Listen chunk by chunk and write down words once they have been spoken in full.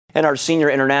And our senior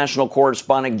international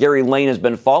correspondent, Gary Lane, has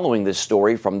been following this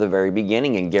story from the very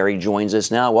beginning, and Gary joins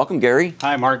us now. Welcome, Gary.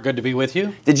 Hi, Mark. Good to be with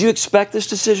you. Did you expect this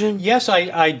decision? Yes,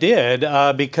 I did,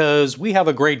 because we have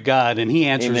a great God, and He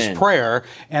answers Amen. prayer,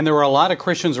 and there were a lot of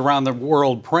Christians around the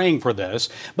world praying for this.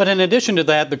 But in addition to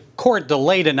that, the court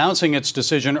delayed announcing its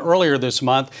decision earlier this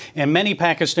month, and many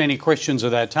Pakistani Christians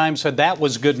at that time said that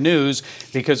was good news,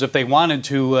 because if they wanted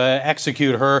to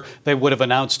execute her, they would have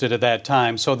announced it at that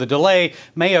time. So the delay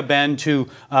may have been to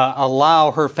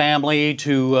allow her family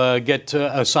to get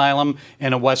asylum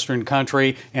in a Western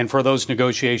country and for those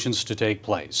negotiations to take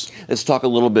place. Let's talk a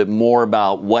little bit more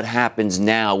about what happens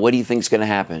now. What do you think is going to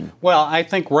happen? Well, I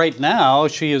think right now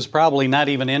she is probably not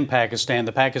even in Pakistan.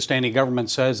 The Pakistani government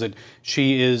says that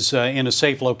she is in a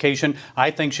safe location.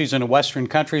 I think she's in a Western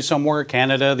country somewhere,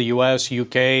 Canada, the U.S.,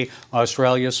 UK,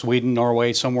 Australia, Sweden,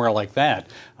 Norway, somewhere like that,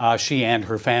 she and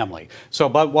her family. So,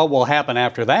 but what will happen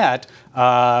after that,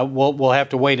 we'll have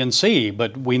to wait and see.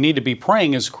 But we need to be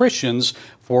praying as Christians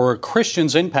for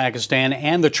Christians in Pakistan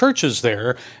and the churches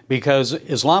there, because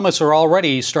Islamists are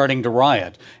already starting to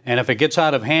riot. And if it gets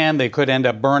out of hand, they could end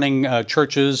up burning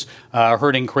churches,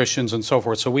 hurting Christians, and so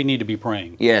forth. So we need to be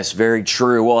praying. Yes, very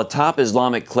true. Well, a top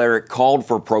Islamic cleric called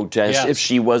for protests Yes. if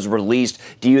she was released.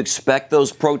 Do you expect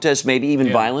those protests, maybe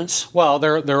even violence? Well,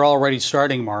 they're already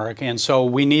starting, Mark, and so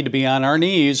we need to be on our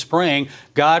knees praying,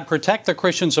 God, protect the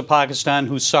Christians of Pakistan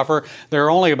who suffer. There are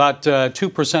only about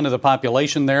 2% of the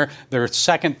population there. They're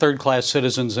second, third-class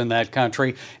citizens in that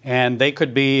country, and they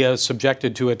could be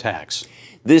subjected to attacks.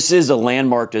 This is a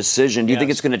landmark decision. Do you Yes.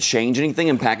 think it's going to change anything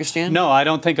in Pakistan? No, I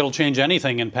don't think it'll change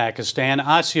anything in Pakistan.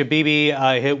 Asia Bibi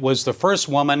was the first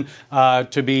woman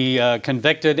to be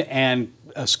convicted and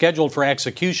scheduled for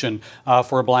execution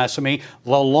for blasphemy.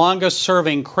 The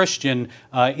longest-serving Christian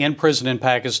in prison in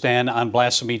Pakistan on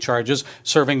blasphemy charges,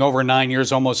 serving over 9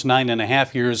 years, almost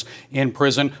 9.5 years in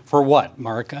prison for what,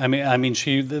 Mark? I mean,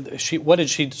 she. What did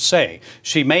she say?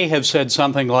 She may have said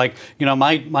something like, you know,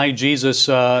 my Jesus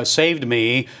saved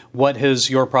me. What has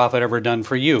your prophet ever done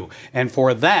for you? And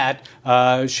for that,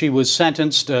 she was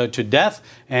sentenced to death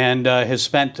and has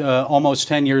spent almost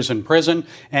 10 years in prison.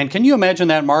 And can you imagine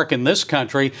that, Mark, in this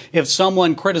country, if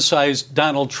someone criticized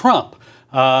Donald Trump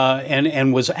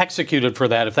and was executed for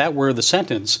that, if that were the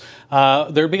sentence,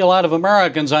 there'd be a lot of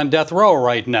Americans on death row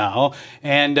right now.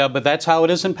 And but that's how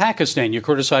it is in Pakistan. You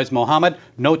criticize Muhammad,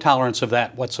 no tolerance of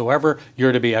that whatsoever.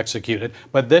 You're to be executed.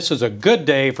 But this is a good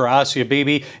day for Asia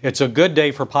Bibi. It's a good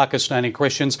day for Pakistani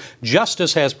Christians.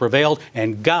 Justice has prevailed,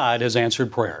 and God has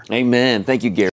answered prayer. Amen. Thank you, Gary.